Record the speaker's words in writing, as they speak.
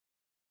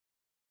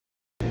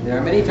There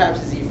are many types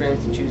of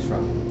Z-frames to choose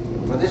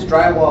from. For this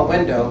drywall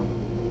window,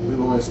 we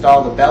will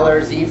install the Bel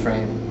Air Z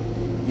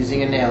frame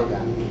using a nail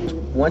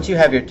gun. Once you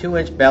have your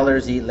 2-inch Bel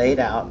Air Z laid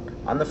out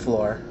on the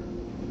floor,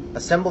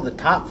 assemble the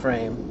top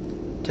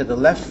frame to the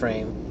left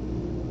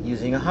frame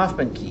using a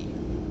Hoffman key.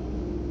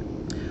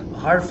 A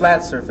hard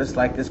flat surface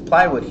like this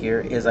plywood here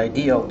is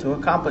ideal to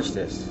accomplish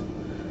this.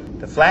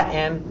 The flat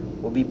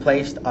end will be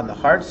placed on the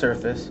hard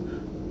surface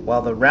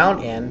while the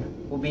round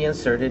end will be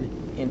inserted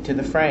into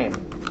the frame.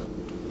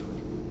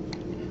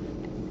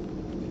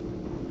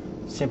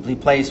 Simply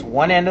place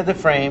one end of the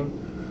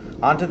frame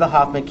onto the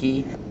Hoffman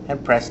key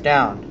and press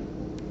down.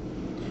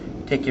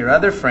 Take your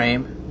other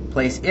frame,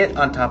 place it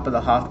on top of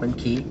the Hoffman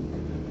key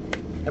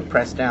and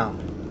press down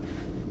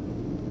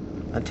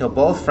until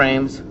both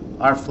frames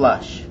are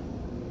flush.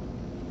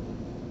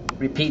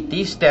 Repeat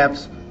these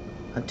steps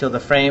until the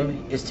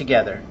frame is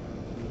together.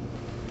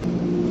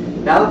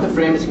 Now that the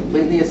frame is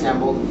completely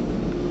assembled,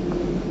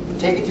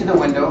 take it to the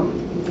window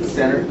and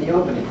center the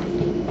opening.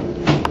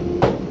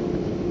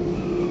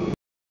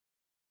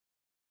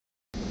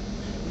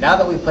 Now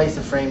that we've placed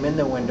the frame in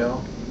the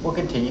window, we'll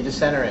continue to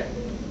center it.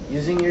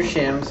 Using your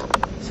shims,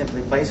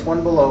 simply place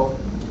one below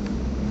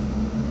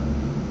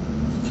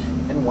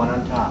and one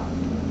on top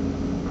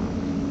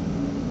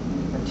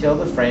until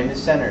the frame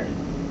is centered.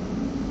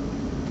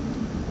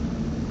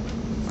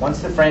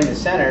 Once the frame is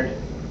centered,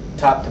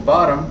 top to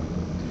bottom,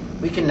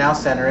 we can now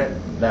center it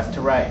left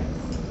to right.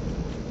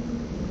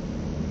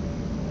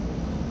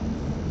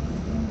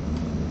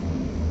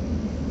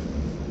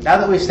 Now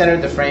that we've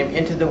centered the frame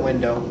into the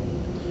window,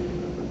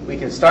 we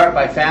can start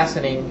by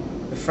fastening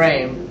the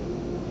frame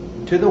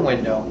to the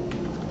window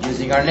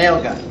using our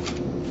nail gun.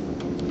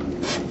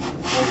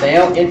 We'll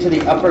nail into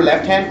the upper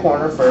left-hand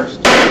corner first.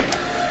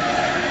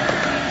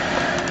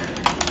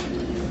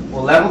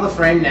 We'll level the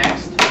frame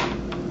next.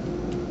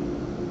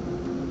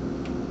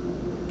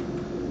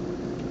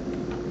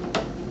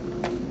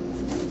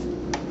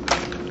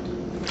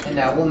 And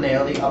now we'll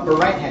nail the upper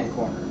right-hand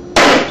corner.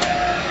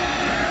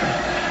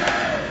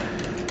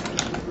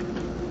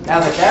 Now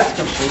that that's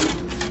complete,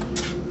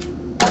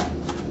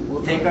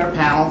 we'll take our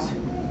panels,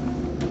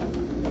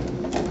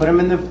 put them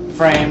in the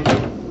frame,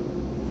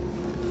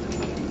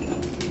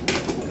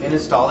 and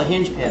install the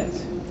hinge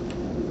pins.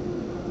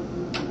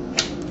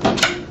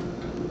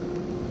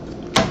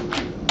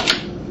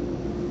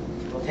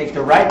 We'll take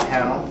the right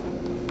panel,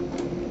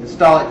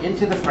 install it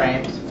into the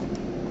frames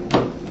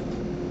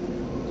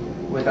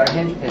with our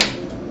hinge pin.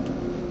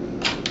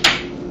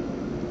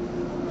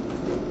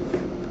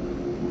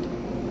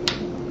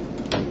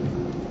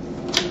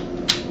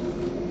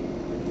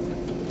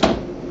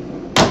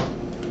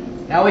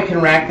 Now we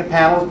can rack the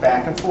panels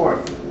back and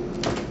forth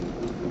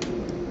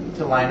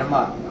to line them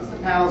up. Once the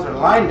panels are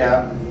lined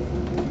up,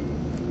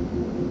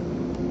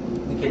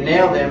 we can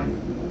nail them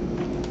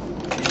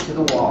into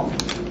the wall.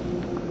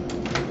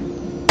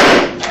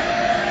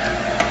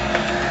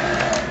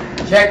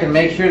 Check and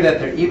make sure that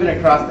they're even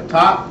across the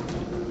top.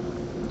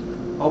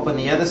 Open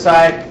the other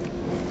side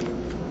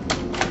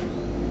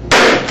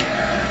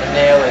and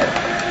nail it.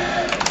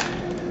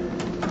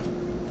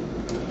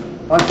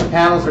 Once the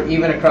panels are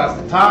even across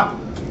the top,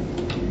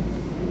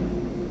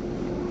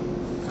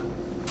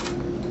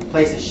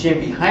 place a shim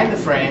behind the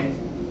frame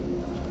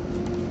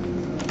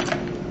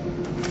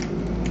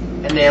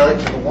and nail it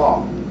to the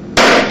wall.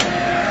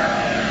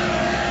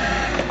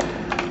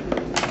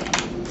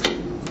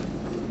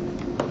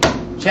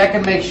 Check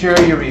and make sure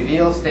your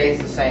reveal stays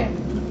the same.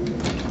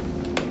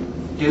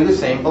 Do the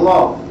same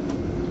below.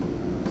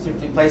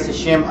 Simply place a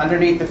shim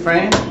underneath the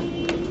frame.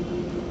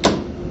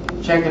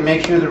 Check and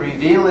make sure the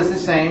reveal is the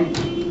same.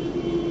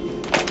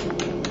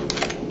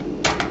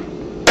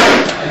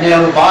 And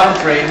nail the bottom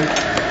frame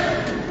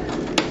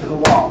to the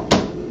wall.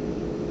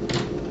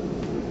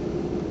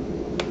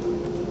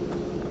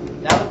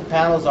 Now that the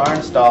panels are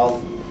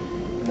installed,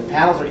 and the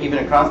panels are even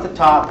across the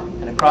top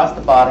and across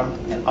the bottom,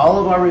 and all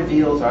of our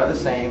reveals are the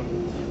same,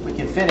 we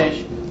can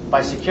finish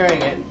by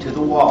securing it to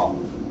the wall.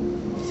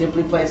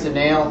 Simply place a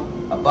nail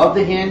above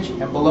the hinge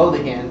and below the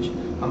hinge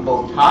on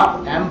both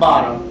top and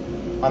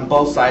bottom on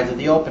both sides of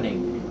the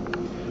opening.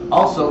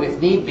 Also, if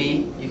need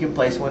be, you can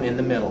place one in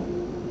the middle.